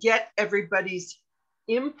get everybody's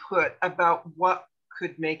input about what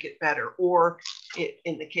could make it better. Or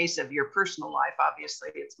in the case of your personal life, obviously,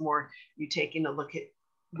 it's more you taking a look at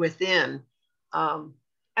within. And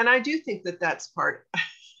I do think that that's part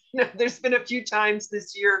You know, there's been a few times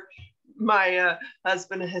this year my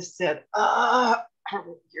husband has said,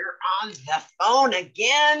 you're on the phone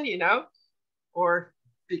again, you know, or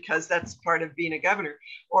because that's part of being a governor.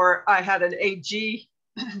 Or I had an AG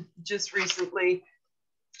just recently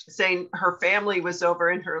saying her family was over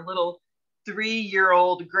and her little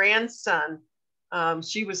 3-year-old grandson,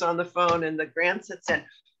 she was on the phone and the grandson said,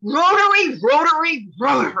 Rotary, Rotary,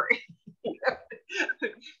 Rotary.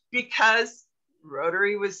 Because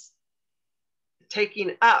Rotary was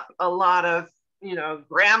taking up a lot of, you know,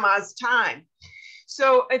 grandma's time.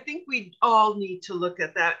 So I think we all need to look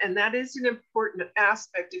at that. And that is an important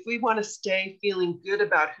aspect. If we want to stay feeling good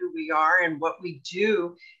about who we are and what we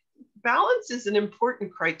do, balance is an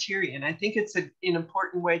important criterion. I think it's an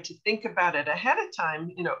important way to think about it ahead of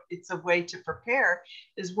time. You know, it's a way to prepare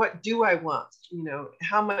is what do I want? You know,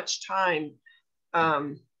 how much time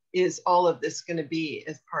is all of this going to be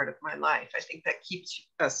as part of my life? I think that keeps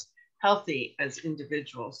us healthy as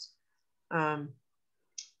individuals.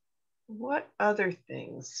 What other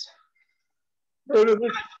things? This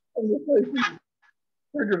conversation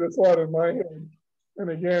triggered a thought in my head. And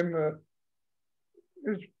again,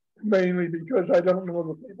 it's mainly because I don't know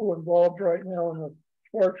the people involved right now in the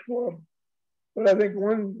Sparks Club. But I think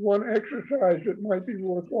one exercise that might be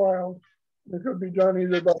worthwhile, it could be done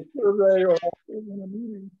either by survey or in a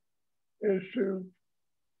meeting, is to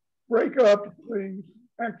break up the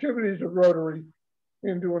activities of Rotary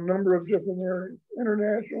into a number of different areas: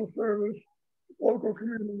 international service, local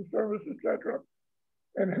community service, etc.,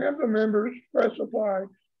 and have the members specify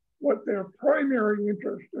what their primary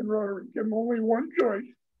interest in Rotary. Give them only one choice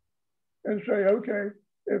and say, okay,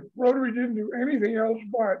 if Rotary didn't do anything else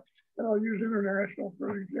but, and I'll use international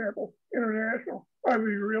for example, international, I'd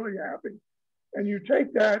be really happy. And you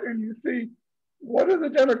take that and you see what are the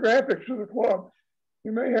demographics of the club.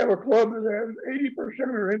 You may have a club that has 80%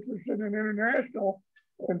 are interested in international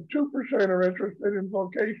and 2% are interested in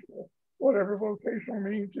vocational, whatever vocational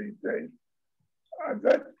means these days.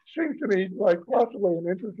 That seems to me like possibly an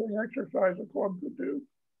interesting exercise a club could do.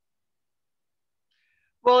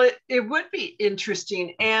 Well, it would be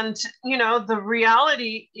interesting. And, you know, the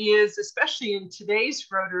reality is, especially in today's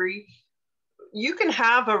Rotary, you can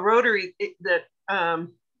have a Rotary that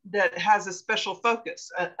that has a special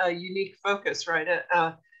focus, a unique focus, right?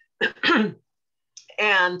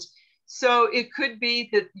 And so it could be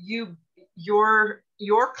that your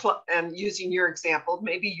club, and using your example,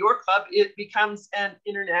 maybe your club, it becomes an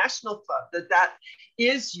international club, that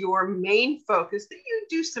is your main focus, that you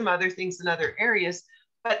do some other things in other areas,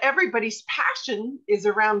 but everybody's passion is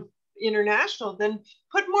around international, then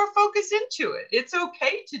put more focus into it. It's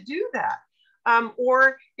okay to do that.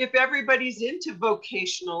 Or if everybody's into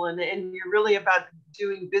vocational and you're really about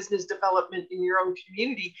doing business development in your own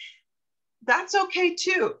community, that's okay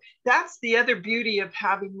too. That's the other beauty of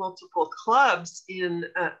having multiple clubs in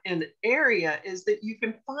an area, is that you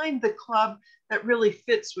can find the club that really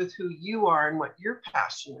fits with who you are and what your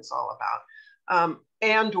passion is all about.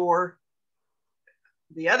 And or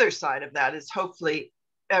the other side of that is hopefully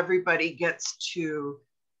everybody gets to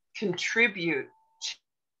contribute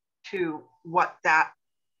to what that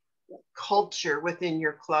culture within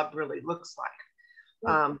your club really looks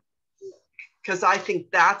like. Because I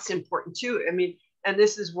think that's important too. I mean, and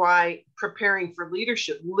this is why preparing for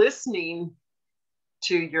leadership, listening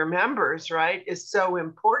to your members, right, is so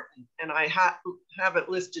important. And I have it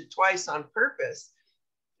listed twice on purpose,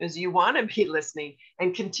 is you want to be listening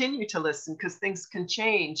and continue to listen, because things can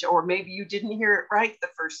change, or maybe you didn't hear it right the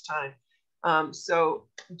first time. So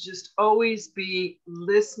just always be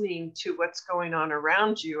listening to what's going on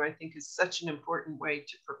around you, I think, is such an important way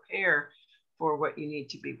to prepare for what you need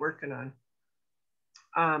to be working on.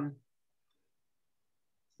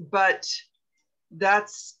 But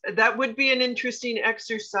that would be an interesting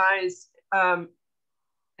exercise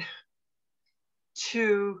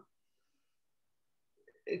to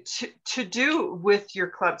do with your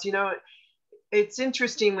clubs. You know, it's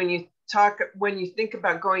interesting when you think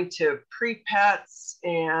about going to pre-pets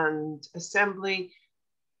and assembly,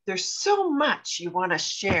 there's so much you want to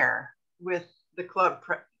share with the club,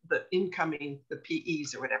 the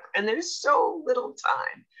PEs or whatever, and there's so little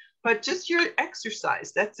time. But just your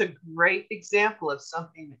exercise, that's a great example of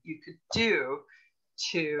something that you could do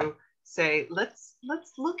to say, let's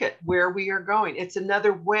look at where we are going. It's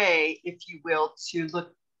another way, if you will, to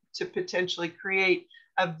look to potentially create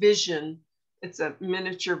a vision. It's a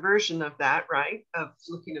miniature version of that, right? Of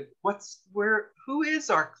looking at who is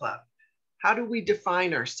our club? How do we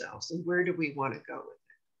define ourselves, and where do we want to go with it?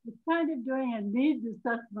 It's kind of doing a needs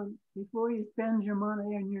assessment before you spend your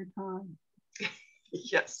money and your time.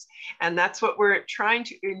 Yes, and that's what we're trying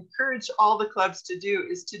to encourage all the clubs to do,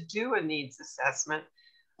 is to do a needs assessment,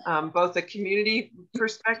 both a community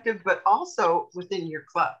perspective, but also within your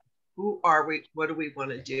club. Who are we? What do we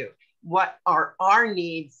want to do? What are our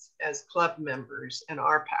needs as club members and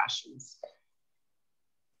our passions?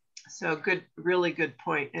 So good, really good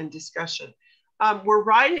point and discussion. We're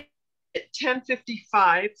right at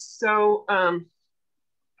 10:55. So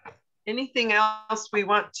anything else we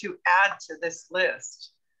want to add to this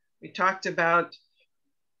list? We talked about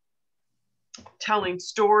telling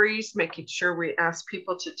stories, making sure we ask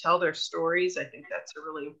people to tell their stories. I think that's a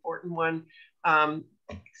really important one.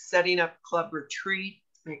 Setting up club retreat,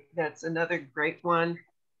 that's another great one.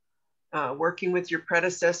 Working with your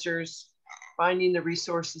predecessors, finding the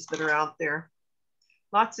resources that are out there.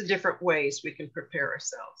 Lots of different ways we can prepare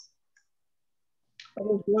ourselves. I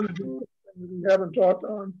think one of the things we haven't talked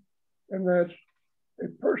on, and that's a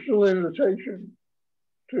personal invitation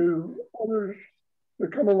to others to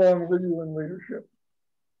come along with you in leadership.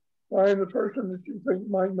 Find the person that you think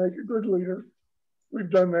might make a good leader. We've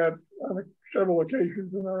done that on several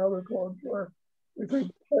occasions in our other clubs where we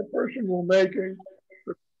think that person will make a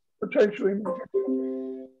potentially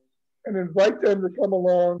and invite them to come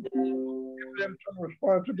along, give them some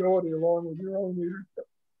responsibility along with your own leadership.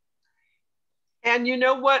 And you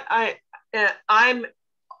know what, I'm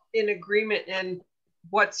in agreement. And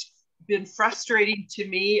what's been frustrating to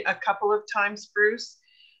me a couple of times, Bruce,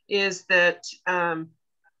 is that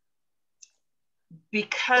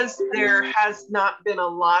because there has not been a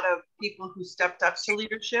lot of people who stepped up to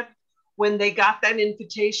leadership, when they got that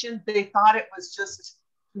invitation, they thought it was just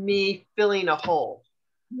me filling a hole.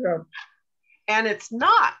 Yeah. And it's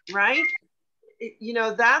not, right? You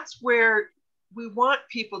know, that's where we want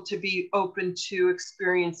people to be open to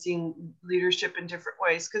experiencing leadership in different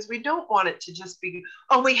ways, because we don't want it to just be,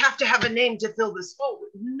 oh, we have to have a name to fill this hole.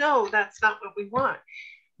 No, that's not what we want.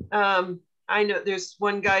 I know there's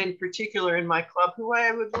one guy in particular in my club who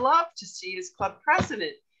I would love to see as club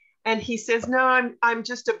president. And he says, no, I'm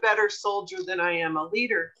just a better soldier than I am a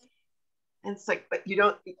leader. And it's like, but you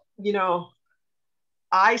don't, you know,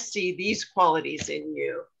 I see these qualities in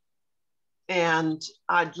you and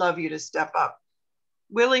I'd love you to step up.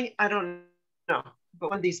 Willie, I don't know, but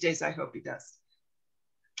one of these days I hope he does.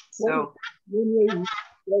 So when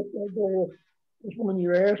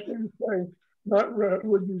you asked him, say, not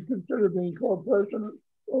would you consider being called president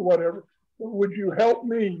or whatever, but would you help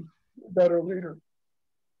me be a better leader?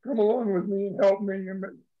 Come along with me and help me, and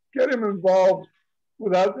get him involved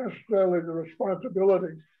without necessarily the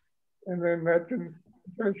responsibility. And then that can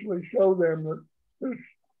potentially show them that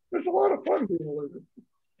there's a lot of fun being a leader.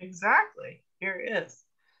 Exactly, here it is.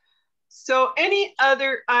 So any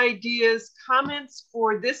other ideas, comments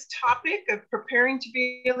for this topic of preparing to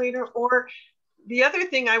be a leader? Or the other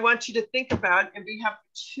thing I want you to think about, and we have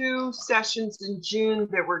 2 sessions in June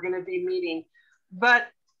that we're going to be meeting, but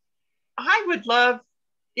I would love,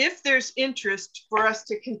 if there's interest, for us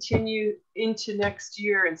to continue into next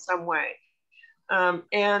year in some way.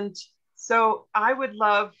 And so I would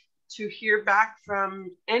love to hear back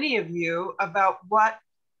from any of you about what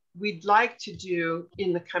we'd like to do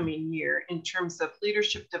in the coming year in terms of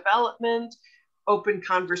leadership development, open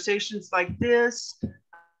conversations like this.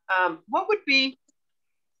 What would be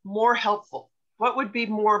more helpful? What would be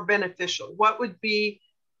more beneficial? What would be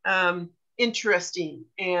interesting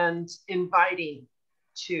and inviting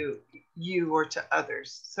to you or to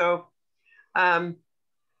others? So I'm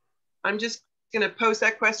just going to pose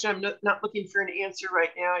that question. I'm not looking for an answer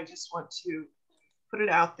right now. I just want to put it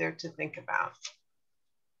out there to think about.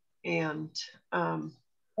 And I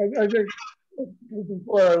think,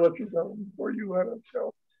 before I let you go, before you let us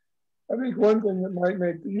go, I think one thing that might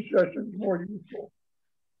make these sessions more useful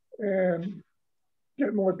and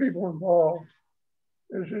get more people involved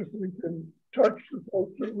is if we can touch the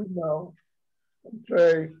folks that we know and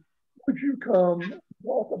say, would you come and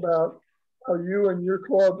talk about how you and your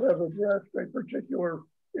club have addressed a particular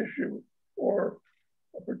issue or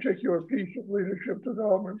a particular piece of leadership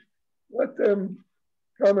development? Let them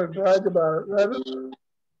come and brag about it rather than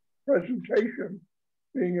presentation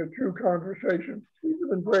being a true conversation. These have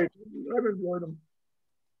been great. I've enjoyed them.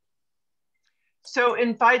 So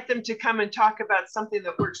invite them to come and talk about something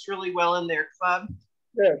that works really well in their club.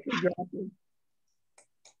 Yes, exactly.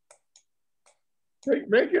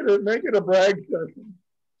 Make it a brag session.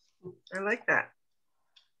 I like that.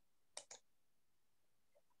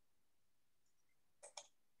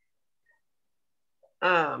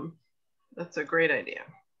 That's a great idea.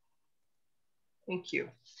 Thank you.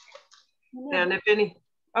 Yeah. And if any,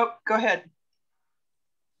 oh, go ahead.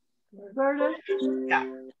 Berta? Yeah.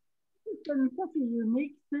 been such a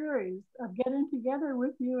unique series of getting together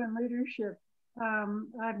with you in leadership.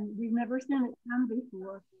 We've never seen it done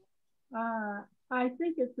before. I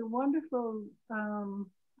think it's a wonderful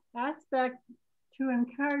aspect to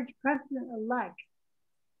encourage President-elect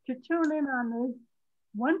to tune in on this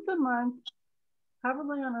once a month,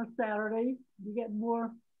 probably on a Saturday. You get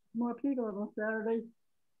more people on a Saturday,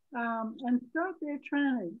 and start their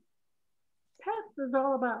training. PEST is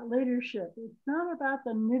all about leadership. It's not about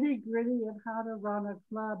the nitty-gritty of how to run a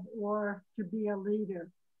club or to be a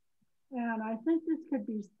leader. And I think this could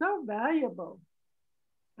be so valuable.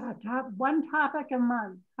 One topic a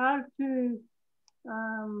month, how to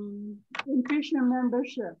increase your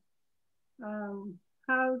membership.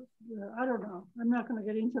 I don't know, I'm not going to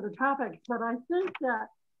get into the topics, but I think that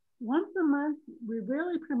once a month, we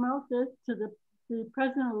really promote this to the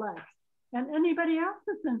president-elect and anybody else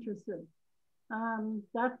that's interested.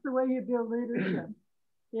 That's the way you build leadership.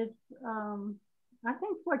 It's, I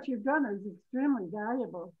think what you've done is extremely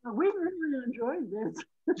valuable. We really enjoyed this.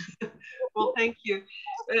 Well, thank you.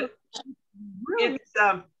 Really?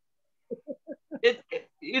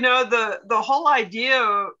 You know, the whole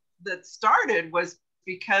idea that started was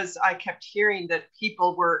because I kept hearing that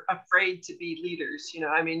people were afraid to be leaders, you know,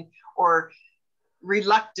 I mean, or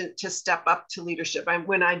reluctant to step up to leadership.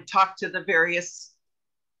 When I talked to the various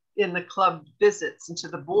in the club visits and to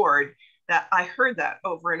the board, that I heard that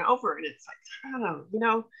over and over, and it's like, I don't know, you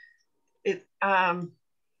know,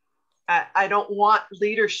 I don't want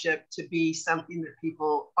leadership to be something that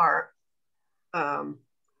people are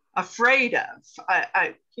afraid of.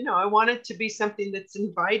 You know, I want it to be something that's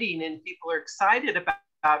inviting and people are excited about,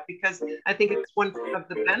 because I think it's one of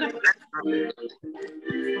the benefits of it.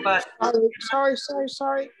 But sorry.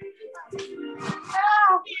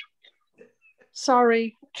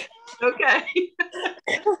 Sorry. Okay.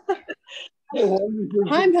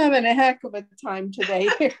 I'm having a heck of a time today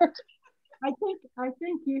here. I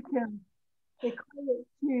think you can equate it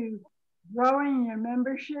to growing your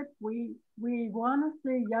membership. We want to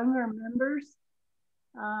see younger members.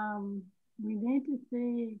 We need to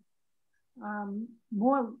see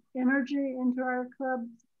more energy into our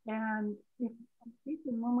clubs, and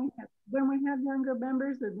when we have younger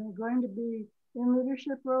members and they're going to be in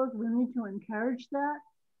leadership roles, we need to encourage that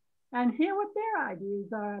and hear what their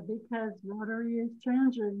ideas are, because Rotary is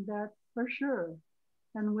changing, that's for sure.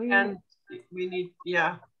 And we need,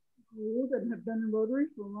 yeah. We that have been in Rotary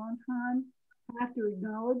for a long time have to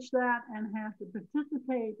acknowledge that and have to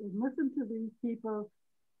participate and listen to these people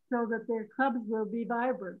so that their clubs will be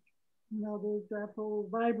vibrant. You know, there's that whole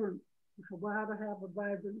vibrant, how to have a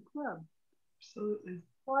vibrant club. Absolutely.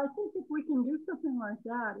 Well, I think if we can do something like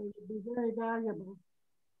that, it would be very valuable.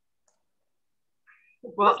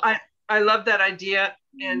 Well, I love that idea,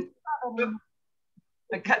 and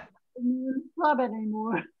I cut. Club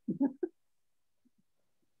anymore.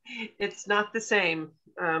 It's not the same,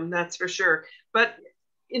 that's for sure. But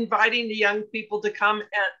inviting the young people to come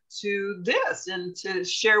to this and to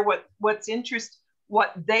share what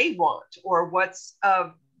they want, or what's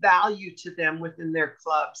of value to them within their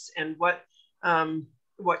clubs, and what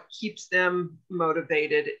keeps them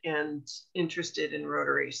motivated and interested in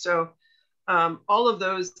Rotary. So all of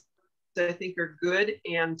those I think are good,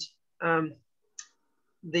 and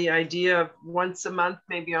the idea of once a month,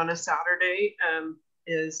 maybe on a Saturday,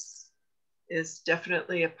 is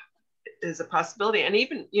definitely a possibility. And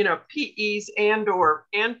even, you know, PEs and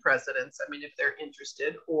presidents, I mean, if they're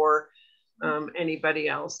interested, or anybody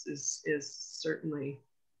else is certainly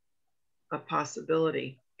a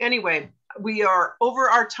possibility. Anyway, we are over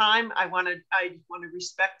our time. I want to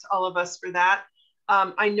respect all of us for that.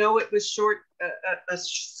 I know it was a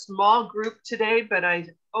small group today, but I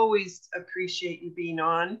always appreciate you being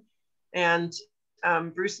on. And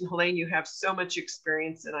Bruce and Helene, you have so much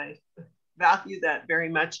experience, and I value that very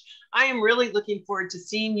much. I am really looking forward to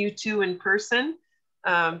seeing you two in person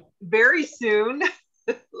very soon.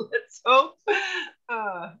 Let's hope.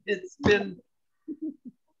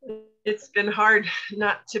 It's been hard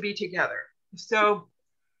not to be together. So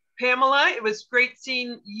Pamela, it was great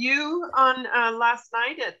seeing you on last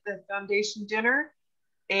night at the foundation dinner.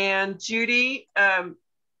 And Judy, I'm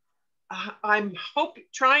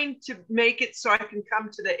trying to make it so I can come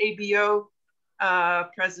to the ABO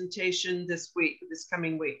presentation this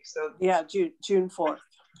coming week. So yeah, June 4th.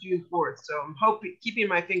 June 4th. So I'm keeping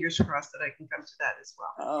my fingers crossed that I can come to that as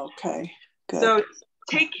well. Okay, good. So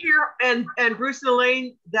take care, and Bruce and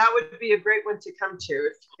Elaine, that would be a great one to come to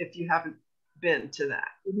if you haven't been to that.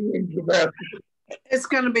 It's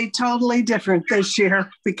going to be totally different this year,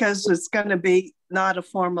 because it's going to be not a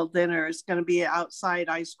formal dinner. It's going to be an outside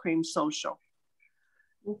ice cream social.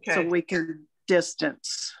 Okay. So we can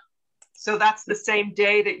distance. So that's the same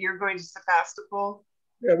day that you're going to Sebastopol?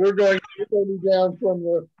 Yeah, we're going to be down from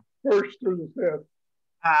the 1st through the 5th.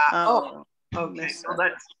 Oh, okay. So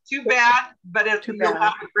that's too bad, but you'll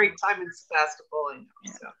have a great time in Sebastopol. I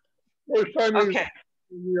know, so. First time okay.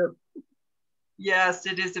 Year. Yes,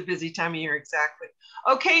 it is a busy time of year, exactly.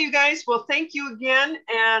 Okay, you guys, well, thank you again,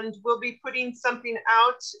 and we'll be putting something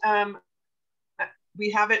out.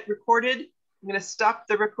 We have it recorded. I'm going to stop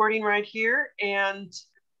the recording right here, and